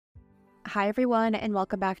Hi, everyone, and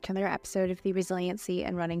welcome back to another episode of the Resiliency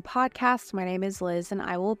and Running podcast. My name is Liz, and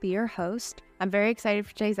I will be your host. I'm very excited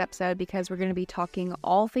for today's episode because we're going to be talking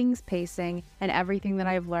all things pacing and everything that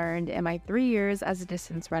I've learned in my 3 years as a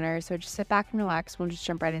distance runner. So just sit back and relax. We'll just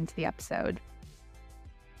jump right into the episode.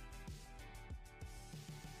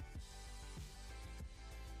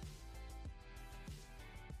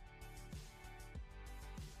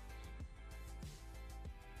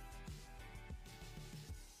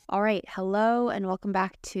 All right, hello and welcome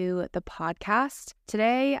back to the podcast.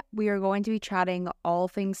 Today, we are going to be chatting all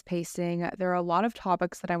things pacing. There are a lot of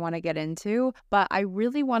topics that I want to get into, but I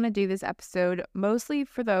really want to do this episode mostly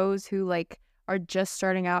for those who are just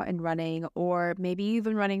starting out in running, or maybe you've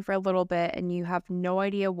been running for a little bit and you have no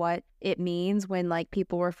idea what it means when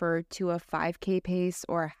people refer to a 5K pace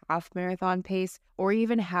or a half marathon pace, or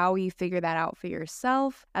even how you figure that out for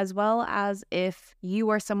yourself, as well as if you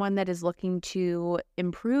are someone that is looking to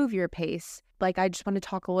improve your pace. I just want to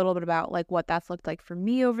talk a little bit about what that's looked like for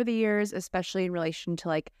me over the years, especially in relation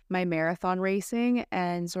to my marathon racing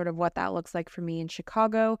and sort of what that looks like for me in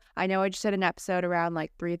Chicago. I know I just did an episode around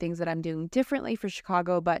 3 things that I'm doing differently for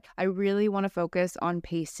Chicago, but I really want to focus on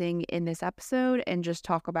pacing in this episode and just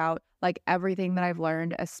talk about everything that I've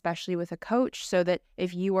learned, especially with a coach, so that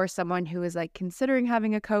if you are someone who is considering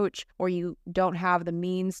having a coach, or you don't have the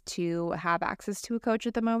means to have access to a coach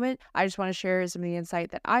at the moment, I just want to share some of the insight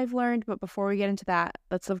that I've learned. But before we get into that,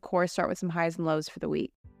 let's of course start with some highs and lows for the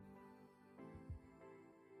week.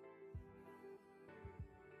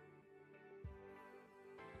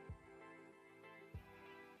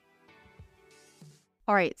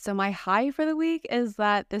 All right, so my high for the week is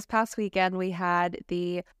that this past weekend we had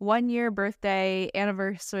the 1-year birthday,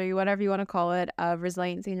 anniversary, whatever you want to call it, of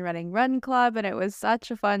Resiliency and Running Run Club, and it was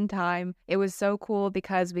such a fun time. It was so cool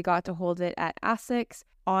because we got to hold it at ASICS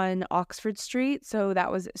on Oxford Street, so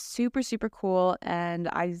that was super, super cool, and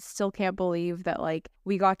I still can't believe that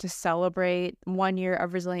we got to celebrate 1 year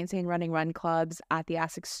of Resiliency and Running Run Clubs at the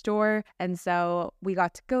ASICS store, and so we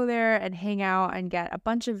got to go there and hang out and get a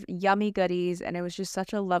bunch of yummy goodies, and it was just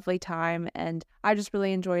such a lovely time, and I just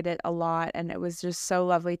really enjoyed it a lot, and it was just so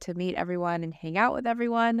lovely to meet everyone and hang out with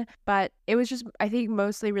everyone. But it was just, I think,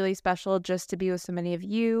 mostly really special just to be with so many of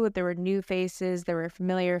you. There were new faces, there were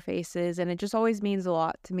familiar faces, and it just always means a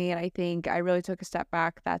lot to me. And I think I really took a step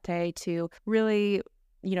back that day to really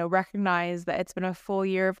recognize that it's been a full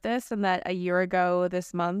year of this, and that a year ago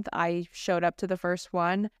this month I showed up to the first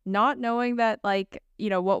one not knowing that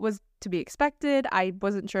what was to be expected. I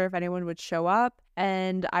wasn't sure if anyone would show up,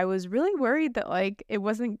 and I was really worried that it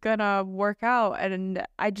wasn't gonna work out. And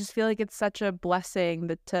I just feel like it's such a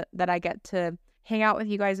blessing that I get to hang out with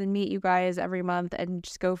you guys and meet you guys every month and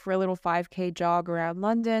just go for a little 5K jog around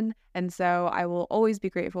London. And so I will always be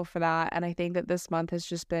grateful for that. And I think that this month has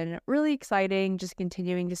just been really exciting, just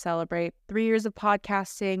continuing to celebrate 3 years of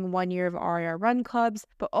podcasting, 1 year of RIR Run Clubs.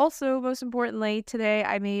 But also, most importantly, today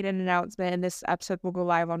I made an announcement, and this episode will go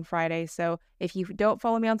live on Friday. So if you don't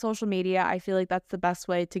follow me on social media, I feel like that's the best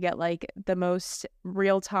way to get the most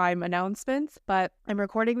real-time announcements. But I'm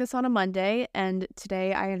recording this on a Monday, and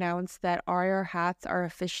today I announced that RIR hats are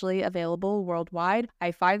officially available worldwide.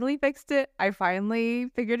 I finally fixed it. I finally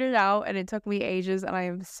figured it out, and it took me ages, and I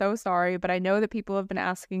am so sorry, but I know that people have been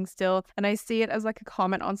asking still, and I see it as a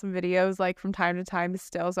comment on some videos from time to time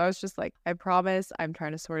still. So I was just I promise I'm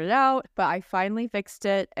trying to sort it out, but I finally fixed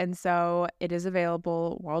it, and so it is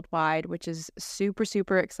available worldwide, which is super,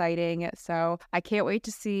 super exciting. So I can't wait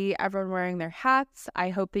to see everyone wearing their hats. I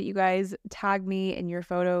hope that you guys tag me in your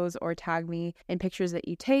photos or tag me in pictures that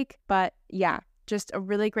you take. But yeah, just a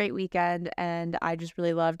really great weekend, and I just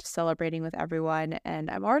really loved celebrating with everyone,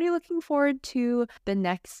 and I'm already looking forward to the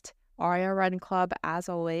next RIR Run Club. As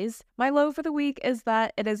always, my low for the week is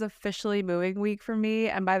that it is officially moving week for me,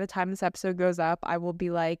 and by the time this episode goes up, I will be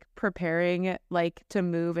preparing to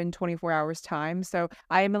move in 24 hours time. So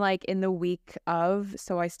I am in the week of,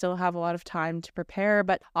 so I still have a lot of time to prepare,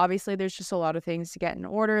 but obviously there's just a lot of things to get in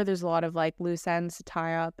order. There's a lot of loose ends to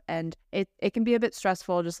tie up, and it can be a bit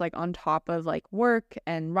stressful just on top of work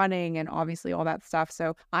and running and obviously all that stuff.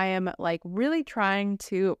 So I am really trying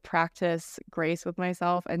to practice grace with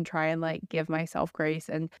myself and try and give myself grace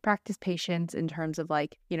and practice patience in terms of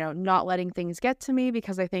not letting things get to me,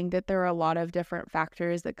 because I think that there are a lot of different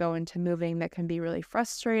factors that go into moving that can be really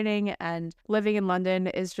frustrating, and living in London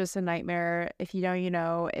is just a nightmare. If you know, you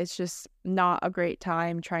know. It's just not a great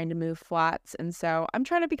time trying to move flats, and so I'm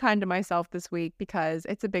trying to be kind to myself this week because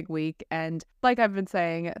it's a big week, and I've been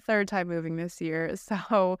saying, third time moving this year,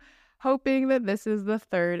 so hoping that this is the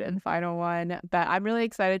third and final one. But I'm really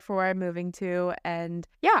excited for where I'm moving to. And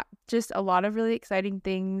yeah, just a lot of really exciting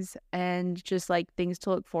things and just like things to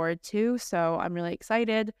look forward to. So I'm really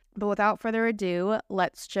excited. But without further ado,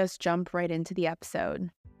 let's just jump right into the episode.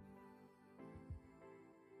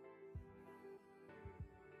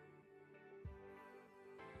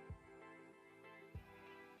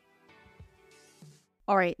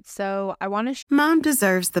 All right, so I want to Mom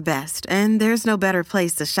deserves the best, and there's no better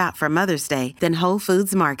place to shop for Mother's Day than Whole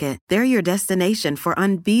Foods Market. They're your destination for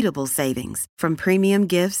unbeatable savings, from premium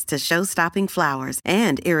gifts to show-stopping flowers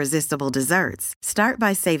and irresistible desserts. Start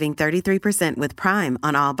by saving 33% with Prime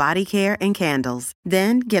on all body care and candles.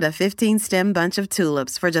 Then get a 15-stem bunch of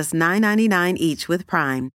tulips for just $9.99 each with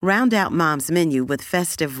Prime. Round out Mom's menu with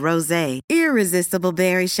festive rosé, irresistible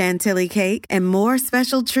berry chantilly cake, and more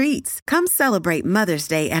special treats. Come celebrate Mother's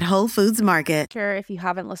Day at Whole Foods Market. Sure, if you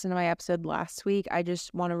haven't listened to my episode last week, I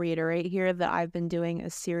just want to reiterate here that I've been doing a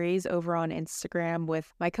series over on Instagram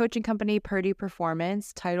with my coaching company, Purdue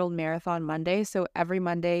Performance, titled Marathon Monday. So every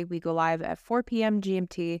Monday we go live at 4 p.m.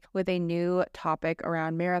 GMT with a new topic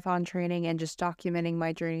around marathon training and just documenting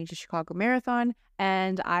my journey to Chicago Marathon.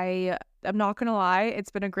 And I'm not going to lie,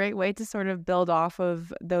 it's been a great way to sort of build off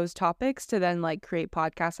of those topics to then like create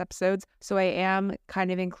podcast episodes. So I am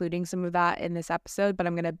kind of including some of that in this episode, but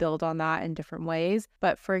I'm going to build on that in different ways.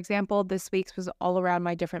 But for example, this week's was all around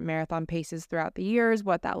my different marathon paces throughout the years,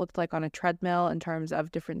 what that looked like on a treadmill in terms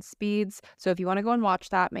of different speeds. So if you want to go and watch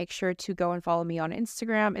that, make sure to go and follow me on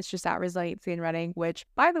Instagram. It's just at Resiliency in Running, which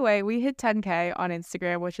by the way, we hit 10K on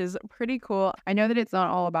Instagram, which is pretty cool. I know that it's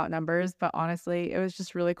not all about numbers, but honestly, it was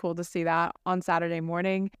just really cool to see that on Saturday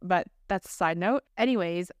morning, but that's a side note.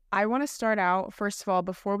 Anyways, I want to start out, first of all,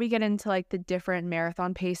 before we get into like the different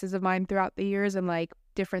marathon paces of mine throughout the years and like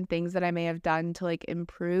different things that I may have done to like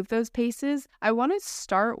improve those paces, I want to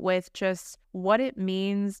start with just what it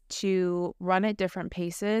means to run at different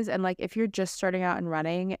paces. And like if you're just starting out in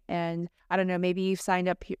running and I don't know, maybe you've signed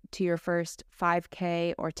up to your first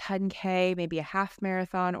 5K or 10K, maybe a half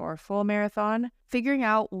marathon or a full marathon, figuring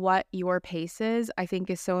out what your pace is, I think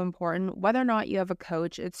is so important. Whether or not you have a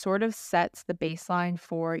coach, it sort of sets the baseline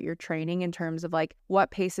for your training in terms of like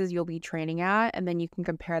what paces you'll be training at. And then you can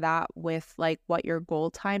compare that with like what your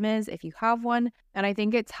goal time is if you have one. And I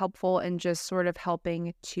think it's helpful in just sort of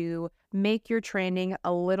helping to make your training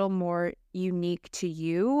a little more unique to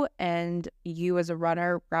you and you as a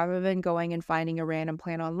runner, rather than going and finding a random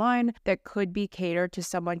plan online that could be catered to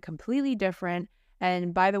someone completely different.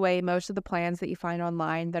 And by the way, most of the plans that you find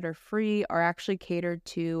online that are free are actually catered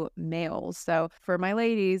to males. So for my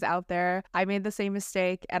ladies out there, I made the same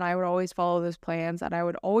mistake and I would always follow those plans. And I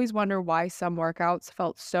would always wonder why some workouts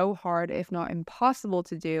felt so hard, if not impossible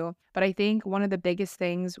to do. But I think one of the biggest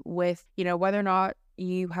things with, whether or not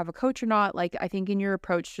you have a coach or not, like I think in your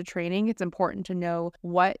approach to training, it's important to know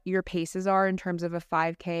what your paces are in terms of a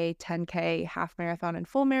 5K, 10K, half marathon, and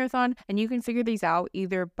full marathon. And you can figure these out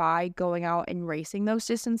either by going out and racing those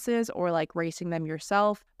distances or like racing them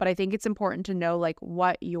yourself. But I think it's important to know like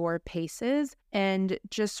what your pace is and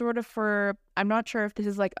just sort of I'm not sure if this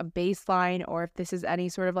is like a baseline or if this is any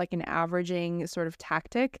sort of like an averaging sort of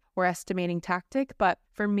tactic or estimating tactic. But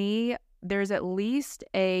for me, there's at least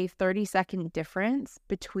a 30-second difference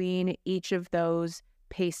between each of those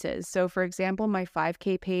paces. So for example, my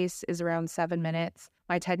 5K pace is around 7 minutes.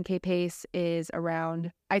 My 10K pace is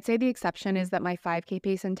around, I'd say the exception is that my 5K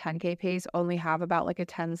pace and 10K pace only have about like a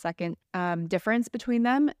 10-second difference between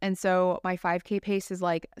them. And so my 5K pace is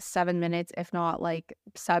like 7 minutes, if not like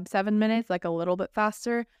sub 7 minutes, like a little bit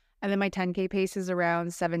faster. And then my 10K pace is around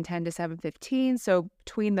 7:10 to 7:15. So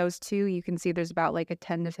between those two, you can see there's about like a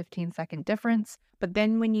 10 to 15 second difference. But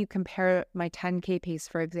then when you compare my 10K pace,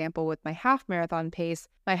 for example, with my half marathon pace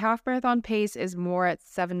is more at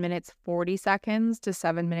 7 minutes 40 seconds to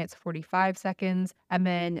 7 minutes 45 seconds. And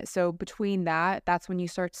then so between that's when you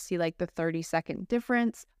start to see like the 30-second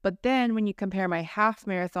difference. But then when you compare my half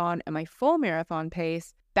marathon and my full marathon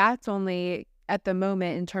pace, that's only at the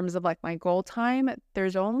moment, in terms of like my goal time,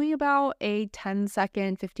 there's only about a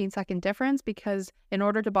 10-second, 15-second difference because in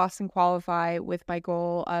order to Boston qualify, which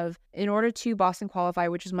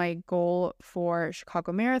is my goal for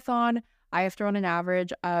Chicago Marathon, I have to run an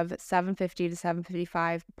average of 7:50 to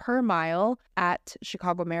 7:55 per mile at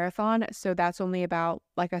Chicago Marathon. So that's only about,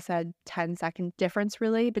 like I said, 10-second difference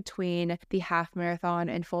really between the half marathon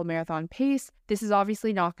and full marathon pace. This is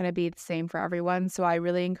obviously not going to be the same for everyone. So I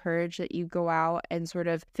really encourage that you go out and sort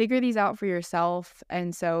of figure these out for yourself.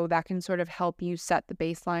 And so that can sort of help you set the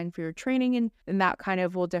baseline for your training and that kind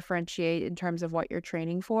of will differentiate in terms of what you're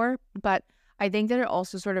training for. But I think that it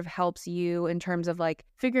also sort of helps you in terms of like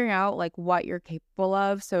figuring out like what you're capable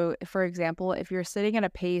of. So for example, if you're sitting at a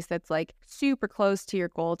pace that's like super close to your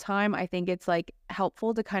goal time, I think it's like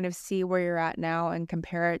helpful to kind of see where you're at now and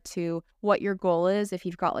compare it to what your goal is. If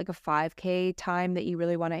you've got like a 5K time that you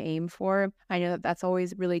really want to aim for, I know that that's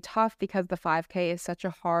always really tough because the 5K is such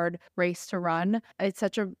a hard race to run. It's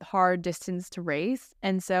such a hard distance to race.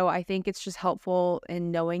 And so I think it's just helpful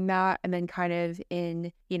in knowing that, and then kind of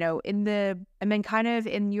in, and then kind of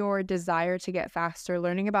in your desire to get faster,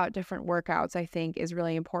 learning about different workouts, I think is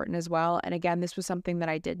really important as well. And again, this was something that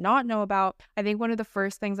I did not know about. I think one of the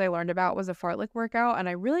first things I learned about was a fartlek workout. And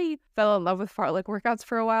I really fell in love with fartlek workouts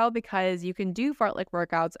for a while because you can do fartlek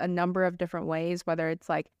workouts a number of different ways, whether it's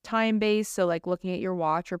like time-based, so like looking at your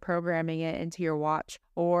watch or programming it into your watch,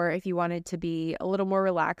 or if you wanted to be a little more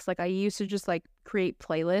relaxed, like I used to just like create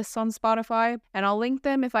playlists on Spotify, and I'll link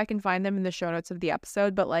them if I can find them in the show notes of the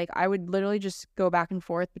episode, but like I would literally just go back and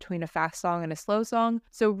forth between a fast song and a slow song.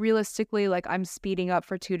 So realistically, like I'm speeding up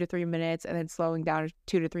for 2 to 3 minutes and then slowing down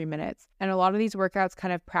 2 to 3 minutes. And a lot of these workouts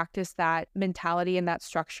kind of practice that mentality and that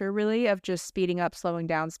structure really of just speeding up, slowing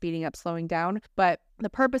down, speeding up, slowing down. But the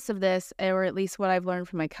purpose of this, or at least what I've learned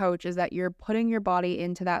from my coach, is that you're putting your body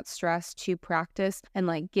into that stress to practice and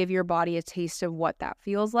like give your body a taste of what that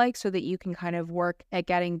feels like so that you can kind of work at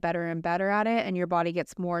getting better and better at it, and your body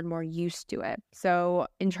gets more and more used to it. So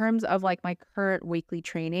in terms of like my current weekly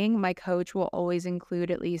training, my coach will always include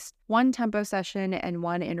at least one tempo session and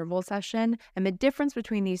one interval session. And the difference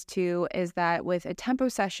between these two is that with a tempo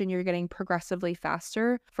session, you're getting progressively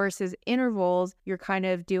faster versus intervals, you're kind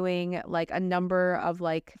of doing like a number of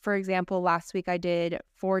like, for example, last week I did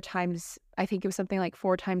 4 times, I think it was something like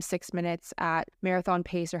 4 times 6 minutes at marathon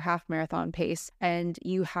pace or half marathon pace. And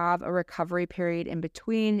you have a recovery period in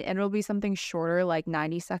between, and it'll be something shorter, like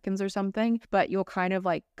 90 seconds or something, but you'll kind of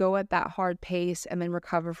like go at that hard pace and then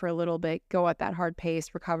recover for a little bit, go at that hard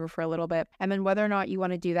pace, recover for a little bit. And then whether or not you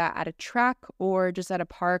want to do that at a track or just at a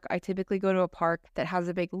park, I typically go to a park that has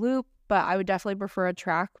a big loop, but I would definitely prefer a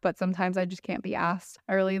track. But sometimes I just can't be asked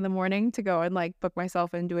early in the morning to go and like book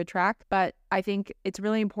myself into a track. But I think it's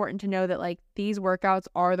really important to know that like these workouts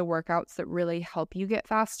are the workouts that really help you get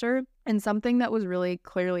faster. And something that was really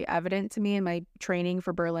clearly evident to me in my training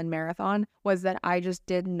for Berlin Marathon was that I just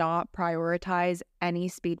did not prioritize any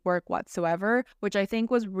speed work whatsoever, which I think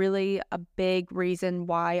was really a big reason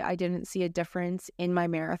why I didn't see a difference in my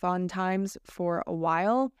marathon times for a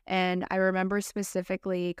while. And I remember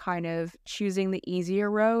specifically kind of choosing the easier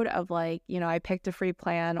road of like, I picked a free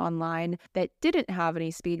plan online that didn't have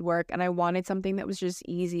any speed work, and I wanted something that was just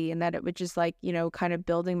easy and that it would just like, kind of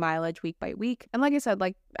building mileage week by week. And like I said,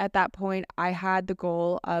 like at that point, I had the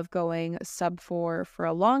goal of going sub 4 for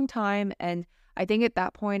a long time. And I think at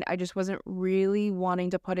that point, I just wasn't really wanting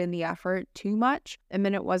to put in the effort too much. And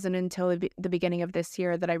then it wasn't until the beginning of this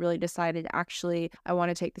year that I really decided, actually, I want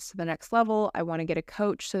to take this to the next level. I want to get a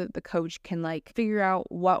coach so that the coach can like figure out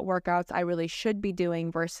what workouts I really should be doing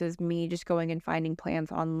versus me just going and finding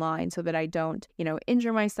plans online so that I don't,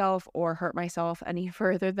 injure myself or hurt myself any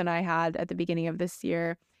further than I had at the beginning of this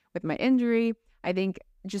year with my injury. I think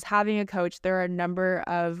just having a coach, there are a number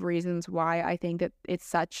of reasons why I think that it's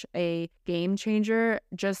such a game changer,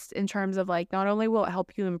 just in terms of like, not only will it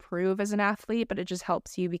help you improve as an athlete, but it just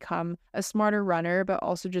helps you become a smarter runner, but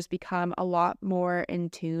also just become a lot more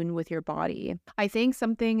in tune with your body. I think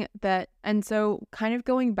something that, and so kind of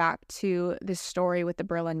going back to this story with the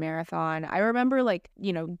Berlin Marathon, I remember like,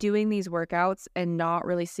 doing these workouts and not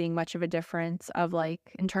really seeing much of a difference of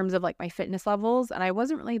like, in terms of like my fitness levels. And I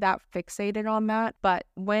wasn't really that fixated on that. But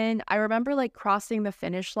when I remember like crossing the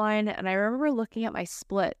finish line, and I remember looking at my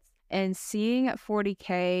splits and seeing at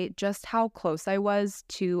 40K just how close I was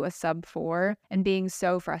to a sub 4 and being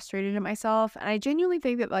so frustrated at myself. And I genuinely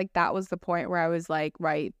think that like that was the point where I was like,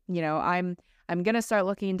 right, I'm going to start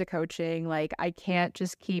looking into coaching. Like I can't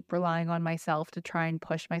just keep relying on myself to try and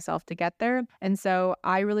push myself to get there. And so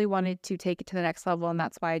I really wanted to take it to the next level. And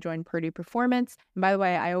that's why I joined Purdue Performance. And by the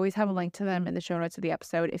way, I always have a link to them in the show notes of the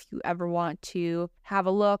episode. If you ever want to have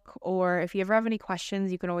a look, or if you ever have any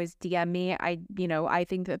questions, you can always DM me. I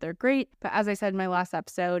think that they're great. But as I said in my last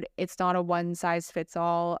episode, it's not a one size fits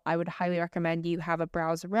all. I would highly recommend you have a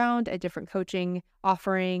browse around at different coaching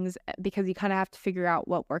offerings, because you kind of have to figure out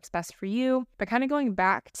what works best for you. But kind of going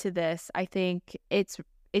back to this, I think it's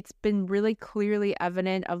been really clearly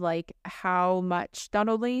evident of like how much not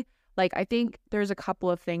only like, I think there's a couple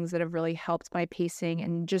of things that have really helped my pacing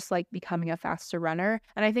and just like becoming a faster runner.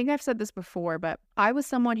 And I think I've said this before, but I was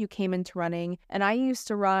someone who came into running and I used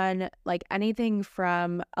to run like anything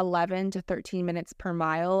from 11 to 13 minutes per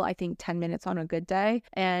mile, I think 10 minutes on a good day.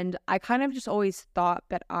 And I kind of just always thought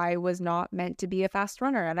that I was not meant to be a fast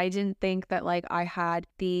runner. And I didn't think that like I had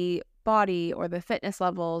the body or the fitness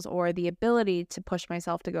levels or the ability to push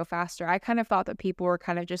myself to go faster. I kind of thought that people were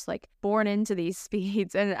kind of just like born into these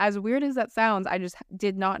speeds. And as weird as that sounds, I just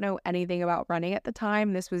did not know anything about running at the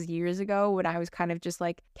time. This was years ago when I was kind of just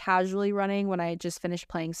like casually running when I had just finished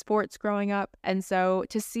playing sports growing up. And so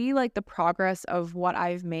to see like the progress of what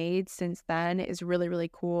I've made since then is really, really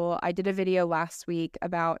cool. I did a video last week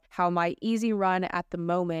about how my easy run at the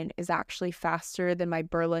moment is actually faster than my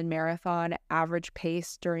Berlin Marathon average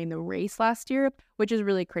pace during the race last year, which is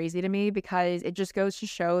really crazy to me because it just goes to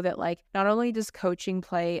show that like not only does coaching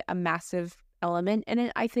play a massive element in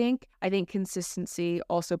it, I think consistency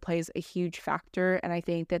also plays a huge factor. And I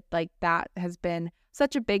think that like that has been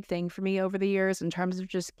such a big thing for me over the years in terms of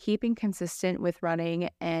just keeping consistent with running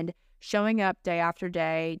and showing up day after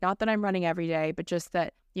day. Not that I'm running every day, but just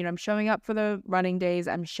that, you know, I'm showing up for the running days,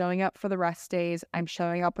 I'm showing up for the rest days, I'm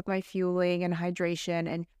showing up with my fueling and hydration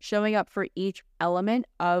and showing up for each element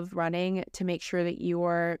of running to make sure that you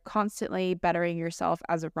are constantly bettering yourself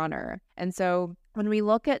as a runner. And so when we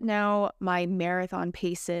look at now my marathon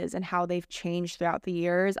paces and how they've changed throughout the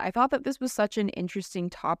years, I thought that this was such an interesting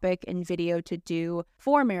topic and video to do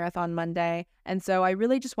for Marathon Monday. And so I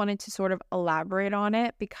really just wanted to sort of elaborate on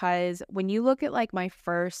it because when you look at like my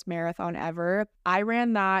first marathon ever, I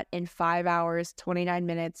ran that in 5 hours, 29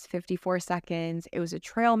 minutes, 54 seconds. It was a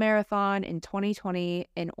trail marathon in 2020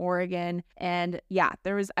 in Oregon. And yeah,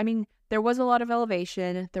 there was a lot of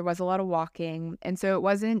elevation, there was a lot of walking. And so it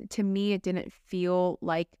wasn't, to me, it didn't feel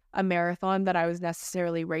like a marathon that I was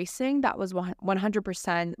necessarily racing. That was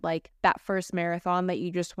 100% like that first marathon that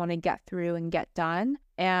you just want to get through and get done.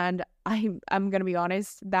 And I'm going to be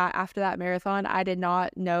honest that after that marathon, I did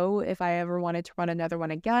not know if I ever wanted to run another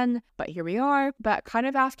one again, but here we are. But kind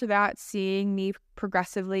of after that, seeing me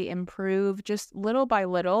progressively improve just little by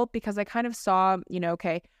little, because I kind of saw, you know,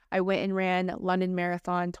 okay, I went and ran London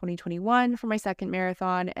Marathon 2021 for my second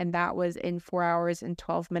marathon, and that was in 4 hours and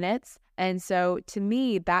 12 minutes. And so to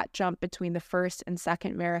me, that jump between the first and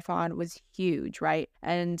second marathon was huge, right?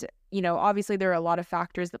 And you know, obviously there are a lot of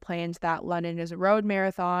factors that play into that. London is a road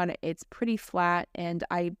marathon. It's pretty flat. And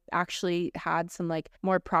I actually had some like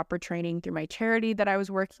more proper training through my charity that I was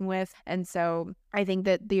working with. And so I think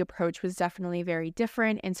that the approach was definitely very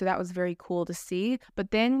different. And so that was very cool to see.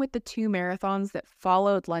 But then with the two marathons that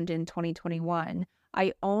followed London 2021,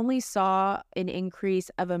 I only saw an increase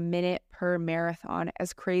of a minute per marathon,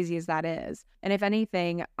 as crazy as that is. And if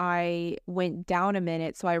anything, I went down a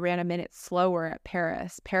minute, so I ran a minute slower at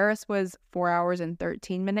Paris. Paris was 4 hours and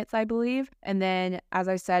 13 minutes, I believe. And then, as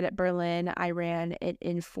I said, at Berlin, I ran it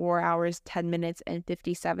in 4 hours, 10 minutes, and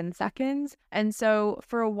 57 seconds. And so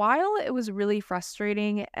for a while, it was really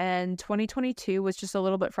frustrating. And 2022 was just a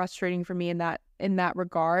little bit frustrating for me in that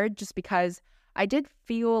regard, just because I did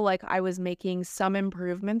feel like I was making some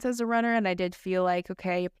improvements as a runner, and I did feel like,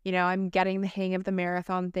 okay, you know, I'm getting the hang of the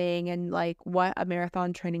marathon thing and like what a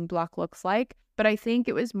marathon training block looks like. But I think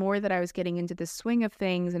it was more that I was getting into the swing of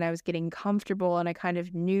things and I was getting comfortable and I kind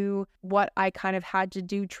of knew what I kind of had to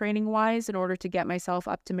do training wise in order to get myself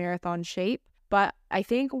up to marathon shape. But I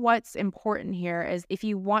think what's important here is if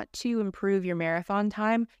you want to improve your marathon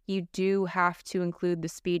time, you do have to include the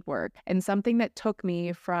speed work. And something that took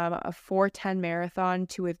me from a 4:10 marathon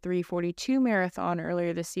to a 3:42 marathon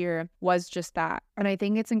earlier this year was just that. And I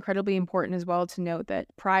think it's incredibly important as well to note that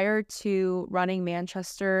prior to running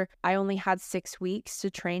Manchester, I only had 6 weeks to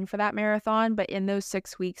train for that marathon. But in those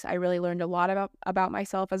 6 weeks, I really learned a lot about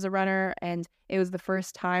myself as a runner. And it was the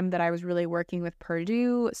first time that I was really working with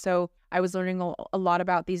Purdue. So I was learning a lot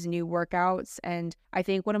about these new workouts. And I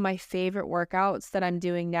think one of my favorite workouts that I'm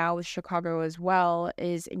doing now with Chicago as well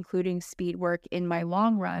is including speed work in my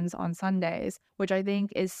long runs on Sundays, which I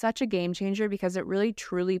think is such a game changer because it really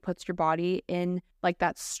truly puts your body in like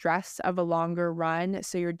that stress of a longer run.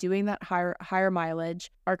 So you're doing that higher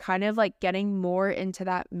mileage, are kind of like getting more into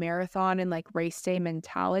that marathon and like race day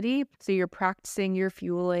mentality. So you're practicing your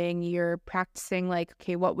fueling, you're practicing like,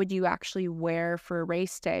 okay, what would you actually wear for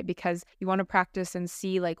race day? Because you want to practice and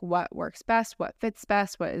see like what works best, what fits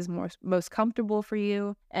best, what is most comfortable for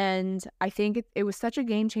you. And I think it was such a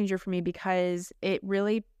game changer for me because it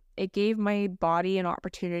gave my body an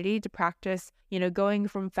opportunity to practice, you know, going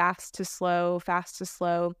from fast to slow.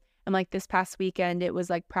 And like this past weekend, it was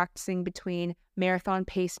like practicing between marathon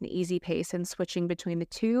pace and easy pace and switching between the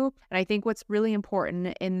two. And I think what's really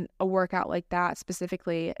important in a workout like that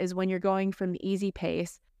specifically is when you're going from easy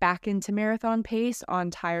pace back into marathon pace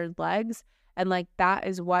on tired legs. And like that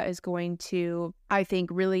is what is going to, I think,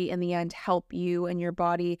 really in the end help you and your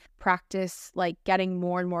body practice like getting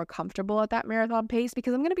more and more comfortable at that marathon pace.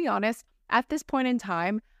 Because I'm going to be honest, at this point in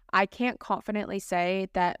time, I can't confidently say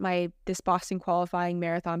that this Boston qualifying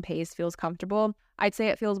marathon pace feels comfortable. I'd say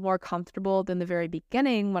it feels more comfortable than the very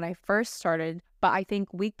beginning when I first started. But I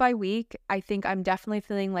think week by week, I think I'm definitely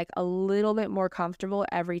feeling like a little bit more comfortable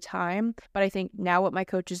every time. But I think now what my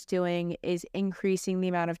coach is doing is increasing the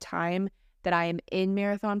amount of time that I am in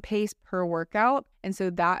marathon pace per workout. And so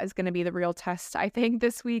that is going to be the real test, I think,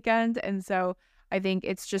 this weekend. And so I think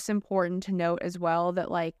it's just important to note as well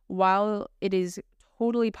that like while it is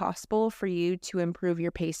totally possible for you to improve your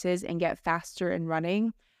paces and get faster in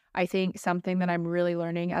running, I think something that I'm really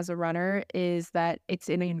learning as a runner is that it's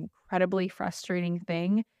an incredibly frustrating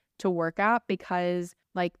thing to work at, because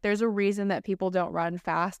like there's a reason that people don't run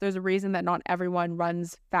fast. There's a reason that not everyone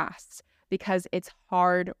runs fast, because it's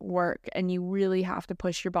hard work and you really have to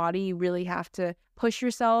push your body. You really have to push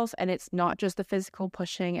yourself. And it's not just the physical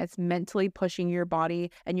pushing, it's mentally pushing your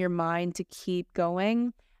body and your mind to keep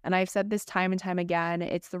going. And I've said this time and time again,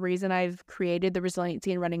 it's the reason I've created the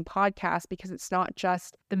Resiliency in Running podcast, because it's not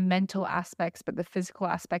just the mental aspects, but the physical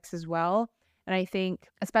aspects as well. And I think,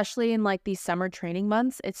 especially in like these summer training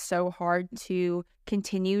months, it's so hard to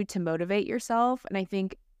continue to motivate yourself. And I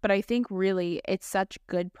think really it's such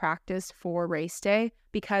good practice for race day,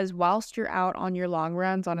 because whilst you're out on your long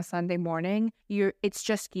runs on a Sunday morning, it's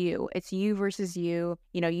just you. It's you versus you.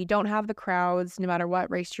 You know, you don't have the crowds no matter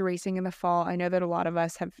what race you're racing in the fall. I know that a lot of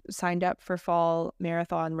us have signed up for fall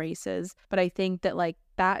marathon races, but I think that like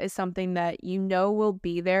that is something that you know will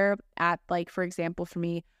be there at, like, for example, for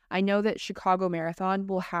me, I know that Chicago Marathon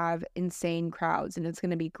will have insane crowds and it's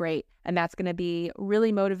going to be great. And that's going to be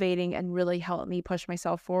really motivating and really help me push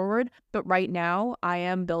myself forward. But right now, I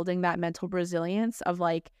am building that mental resilience of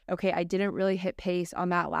like, okay, I didn't really hit pace on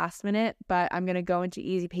that last minute, but I'm going to go into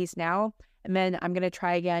easy pace now. And then I'm going to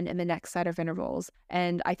try again in the next set of intervals.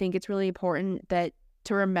 And I think it's really important to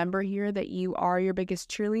remember here that you are your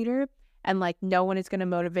biggest cheerleader. And like no one is going to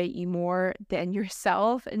motivate you more than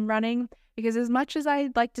yourself in running. Because as much as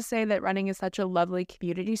I'd like to say that running is such a lovely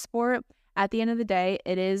community sport, at the end of the day,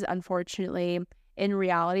 it is unfortunately in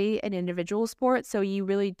reality an individual sport. So you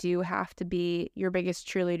really do have to be your biggest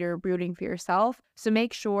cheerleader rooting for yourself. So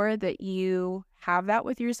make sure that you have that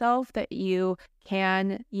with yourself, that you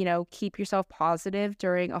can, keep yourself positive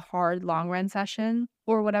during a hard long run session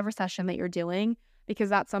or whatever session that you're doing. Because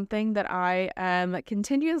that's something that I am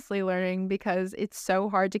continuously learning, because it's so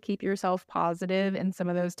hard to keep yourself positive in some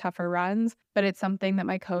of those tougher runs. But it's something that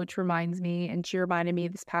my coach reminds me, and she reminded me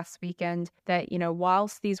this past weekend that,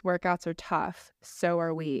 whilst these workouts are tough, so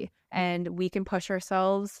are we. And we can push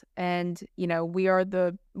ourselves, and, we are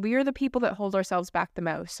the people that hold ourselves back the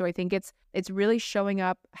most. So I think it's really showing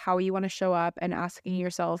up how you want to show up and asking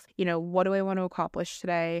yourself, what do I want to accomplish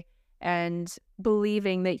today? And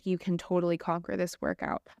believing that you can totally conquer this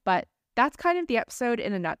workout. But that's kind of the episode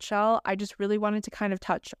in a nutshell. I just really wanted to kind of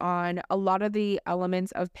touch on a lot of the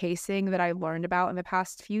elements of pacing that I learned about in the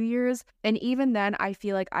past few years. And even then, I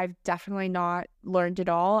feel like I've definitely not learned it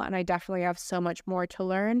all, and I definitely have so much more to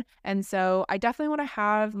learn. And so I definitely want to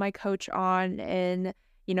have my coach on in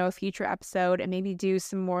a future episode and maybe do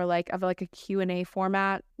some more like a Q&A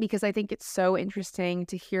format, because I think it's so interesting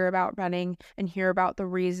to hear about running and hear about the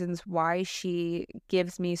reasons why she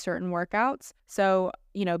gives me certain workouts. So,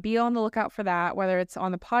 be on the lookout for that, whether it's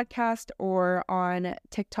on the podcast or on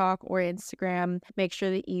TikTok or Instagram. Make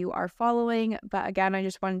sure that you are following. But again, I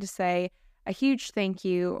just wanted to say a huge thank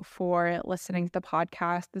you for listening to the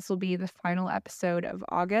podcast. This will be the final episode of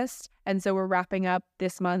August. And so we're wrapping up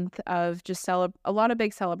this month of just a lot of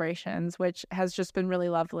big celebrations, which has just been really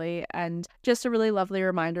lovely, and just a really lovely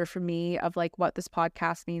reminder for me of like what this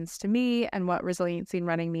podcast means to me and what resiliency in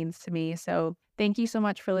running means to me. So thank you so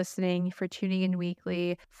much for listening, for tuning in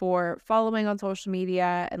weekly, for following on social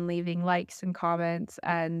media and leaving likes and comments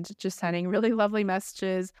and just sending really lovely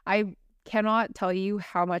messages. I cannot tell you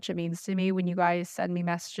how much it means to me when you guys send me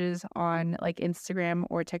messages on like Instagram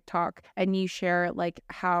or TikTok and you share like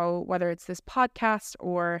how, whether it's this podcast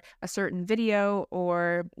or a certain video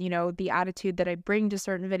or, the attitude that I bring to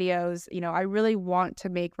certain videos, I really want to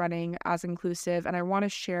make running as inclusive, and I want to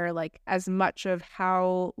share like as much of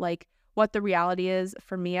how like what the reality is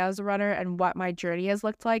for me as a runner and what my journey has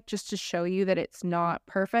looked like, just to show you that it's not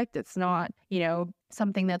perfect. It's not,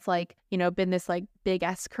 something that's like, you know, been this like big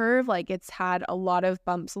S curve. Like it's had a lot of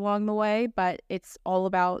bumps along the way, but it's all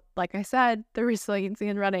about, like I said, the resiliency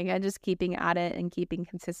in running and just keeping at it and keeping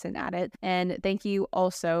consistent at it. And thank you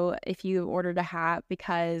also if you ordered a hat,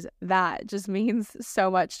 because that just means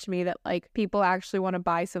so much to me that like people actually want to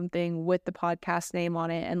buy something with the podcast name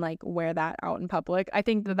on it and like wear that out in public. I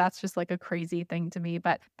think that that's just like a crazy thing to me,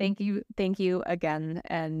 but thank you again.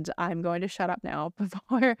 And I'm going to shut up now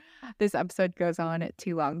before this episode goes on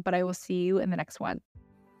too long, but I will see you in the next one.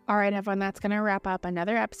 All right, everyone, that's going to wrap up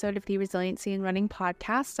another episode of the Resiliency in Running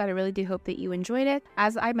podcast. I really do hope that you enjoyed it.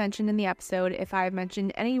 As I mentioned in the episode, if I've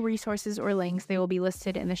mentioned any resources or links, they will be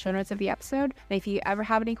listed in the show notes of the episode. And if you ever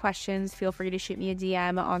have any questions, feel free to shoot me a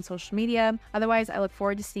DM on social media. Otherwise, I look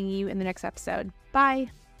forward to seeing you in the next episode. Bye.